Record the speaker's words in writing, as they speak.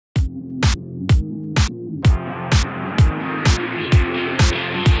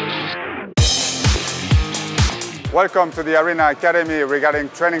Welcome to the Arena Academy regarding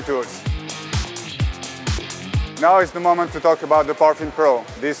training tools. Now is the moment to talk about the Powerfin Pro.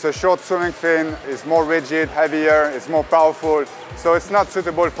 This short swimming fin is more rigid, heavier, it's more powerful, so it's not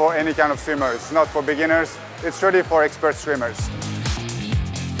suitable for any kind of swimmer. It's not for beginners, it's ready for expert swimmers.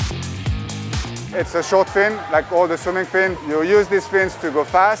 It's a short fin, like all the swimming fin. You use these fins to go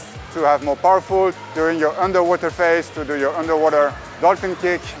fast, to have more powerful during your underwater phase, to do your underwater dolphin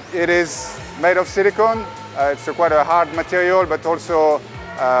kick. It is made of silicone. It's quite a hard material, but also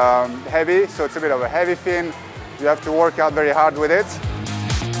heavy, so it's a bit of a heavy fin. You have to work out very hard with it.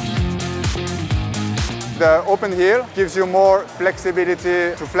 The open heel gives you more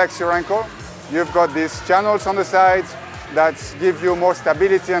flexibility to flex your ankle. You've got these channels on the side that give you more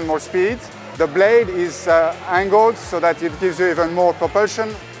stability and more speed. The blade is angled so that it gives you even more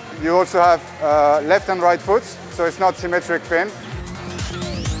propulsion. You also have left and right foot, so it's not symmetric fin.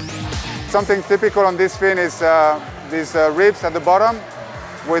 Something typical on this fin is these ribs at the bottom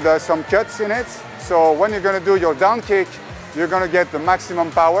with some cuts in it. So when you're going to do your down kick, you're going to get the maximum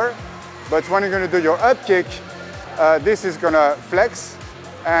power. But when you're going to do your up kick, this is going to flex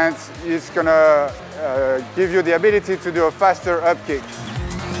and it's going to give you the ability to do a faster up kick.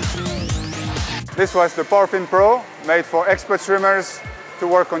 This was the Powerfin Pro, made for expert swimmers to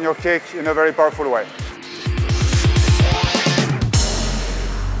work on your kick in a very powerful way.